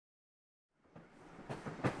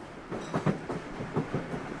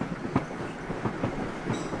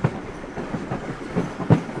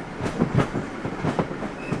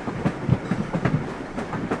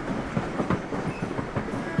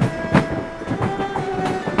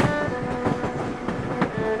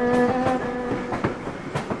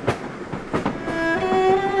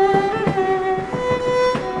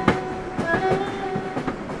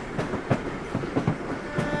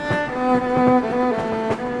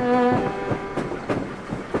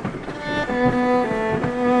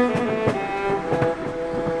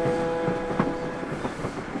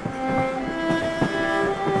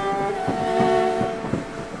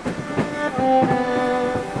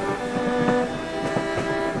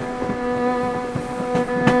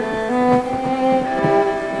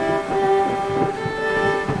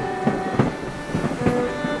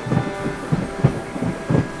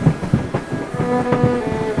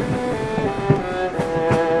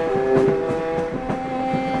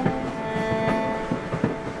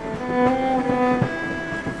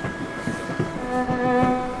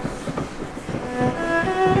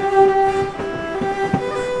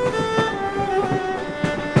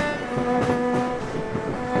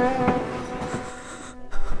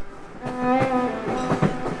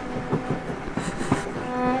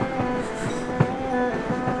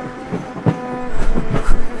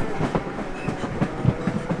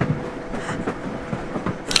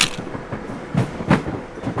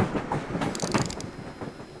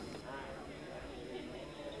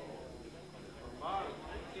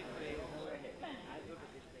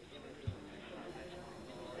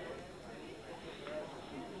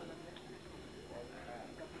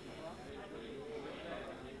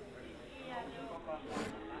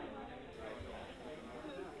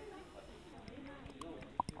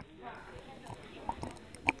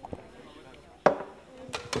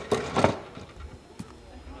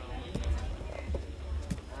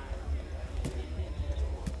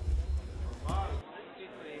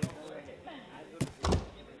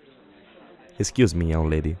Excuse me, young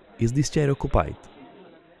lady, is this chair occupied?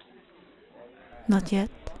 Not yet.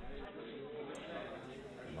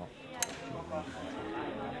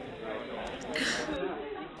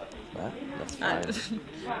 That's fine.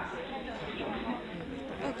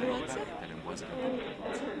 Kroatien?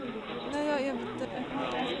 No, jag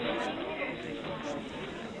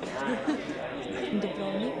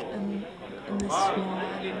Dubrovnik and the small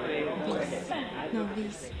Vis. No,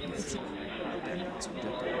 Vis. It's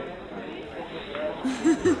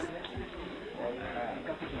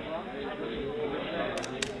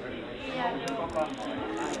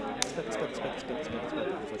Aspetta,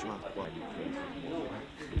 vi faccio un altro qua.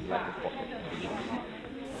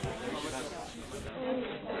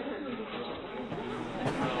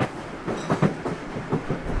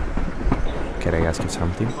 Can I ask you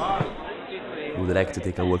something? Would you like to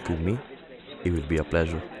take a walk with me? It will be a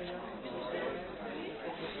pleasure.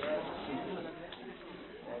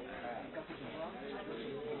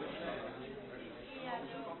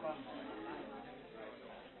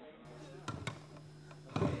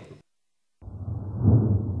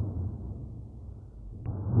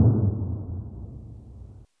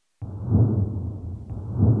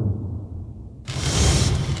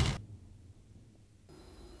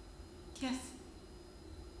 Yes.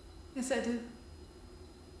 Yes, I do.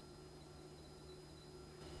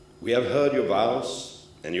 We have heard your vows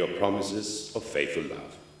and your promises of faithful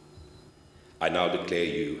love. I now declare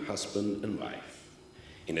you husband and wife.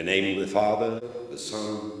 In the name of the Father, the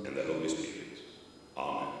Son, and the Holy Spirit.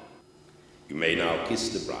 Amen. You may now kiss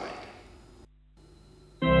the bride.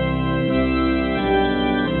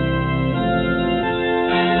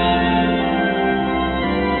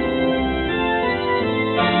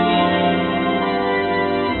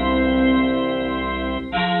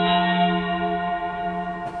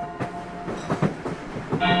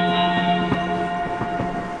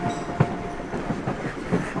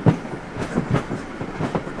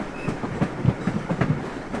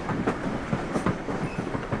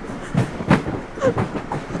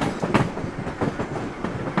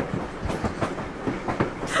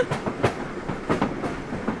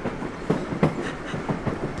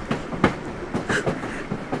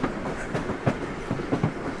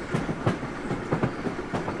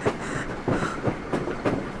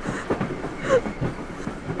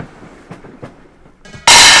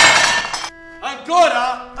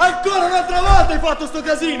 Ancora un'altra volta hai fatto sto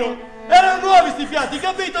casino! Erano nuovi sti piatti,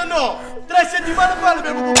 capito o no? 3 settimane fa li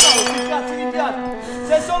abbiamo comprato, sti cazzo di piatti!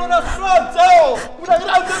 Sei solo una stronza, oh! Una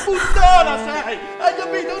grande puttana sei! Hai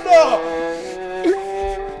capito o no?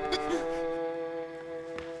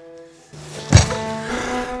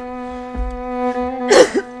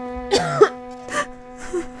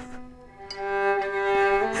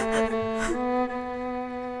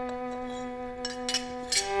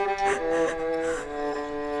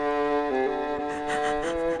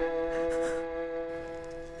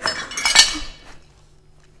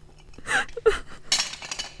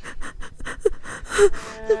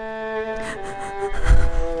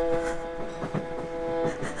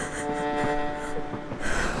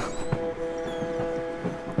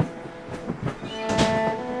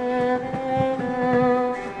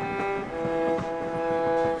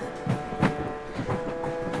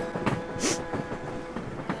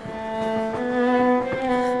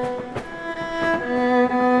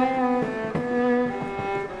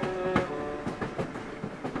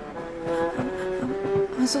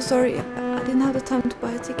 I'm so sorry. I didn't have the time to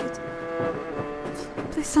buy a ticket.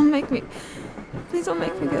 Please don't make me. Please don't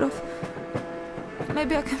make me get off.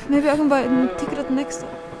 Maybe I can buy a ticket at next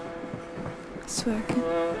stop. I swear I can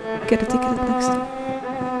get a ticket at next stop.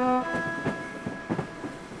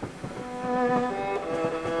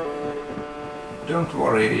 Don't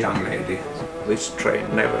worry, young lady. This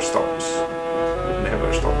train never stops.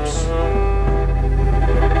 Never stops.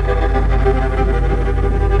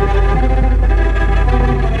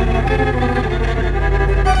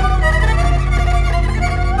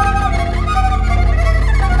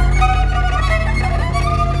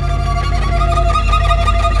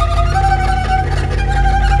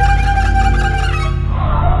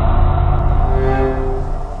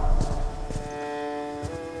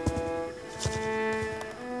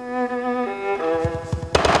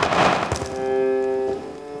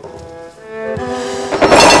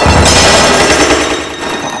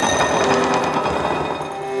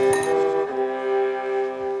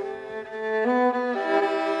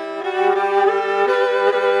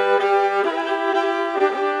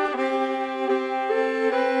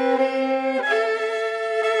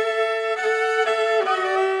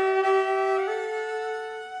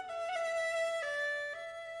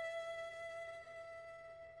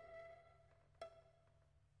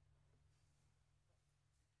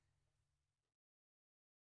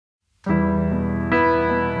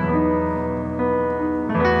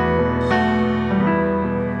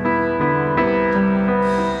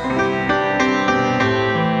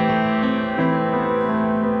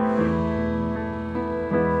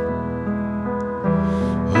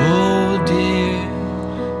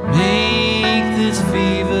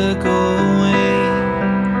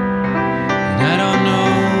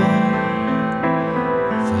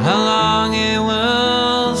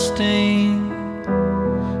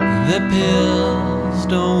 pills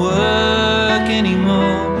don't work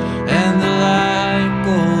anymore, and the light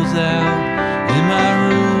goes out in my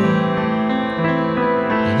room,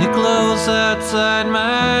 and it glows outside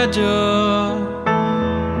my door.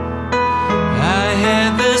 I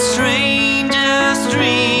had the strangest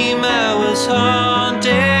dream I was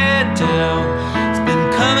haunted down. It's been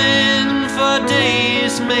coming for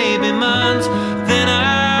days, maybe months, then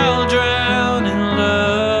I'll drown in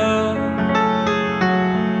love.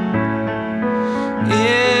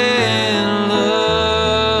 In love.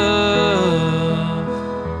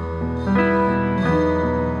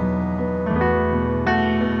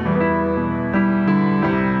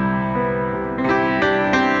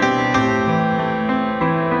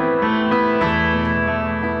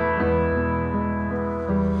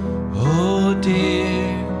 Oh dear.